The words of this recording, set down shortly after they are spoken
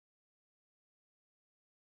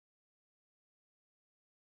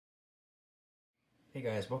Hey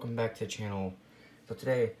guys, welcome back to the channel. So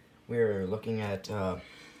today we're looking at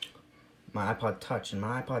my iPod Touch, and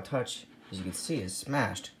my iPod Touch, as you can see, is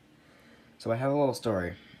smashed. So I have a little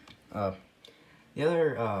story. I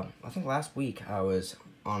think last week I was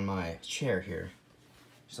on my chair here,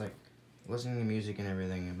 just like listening to music and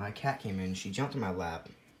everything, and my cat came in, she jumped in my lap,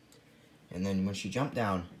 and then when she jumped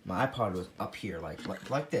down, my iPod was up here,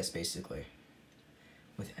 like this basically,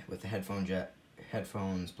 with the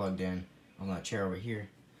headphones plugged in. On that chair over here,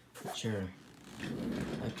 chair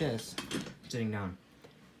like this, sitting down.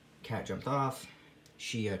 Cat jumped off,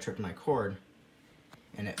 she tripped my cord,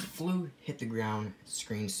 and it flew, hit the ground,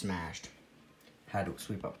 screen smashed. Had to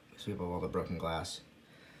sweep up all the broken glass.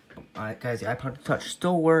 Guys, the iPod Touch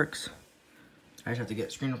still works. I just have to get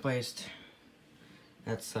the screen replaced.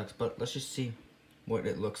 That sucks, but let's just see what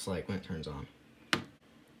it looks like when it turns on.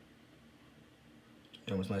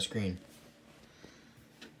 That was my screen.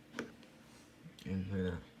 And look at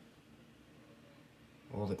that.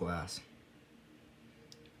 All the glass.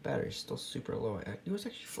 Battery's still super low. It was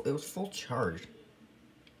actually it was full charged.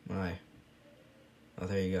 Oh,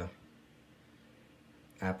 there you go.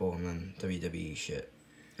 Apple and then WWE shit.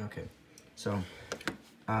 Okay. So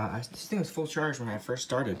this thing was full charge when I first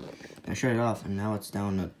started. I shut it off and now it's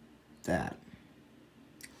down to that.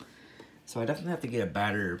 So I definitely have to get a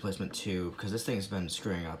battery replacement too, because this thing's been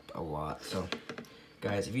screwing up a lot. So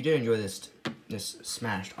guys, if you did enjoy this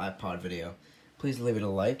smashed iPod video, please leave it a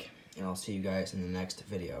like, and I'll see you guys in the next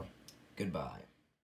video. Goodbye.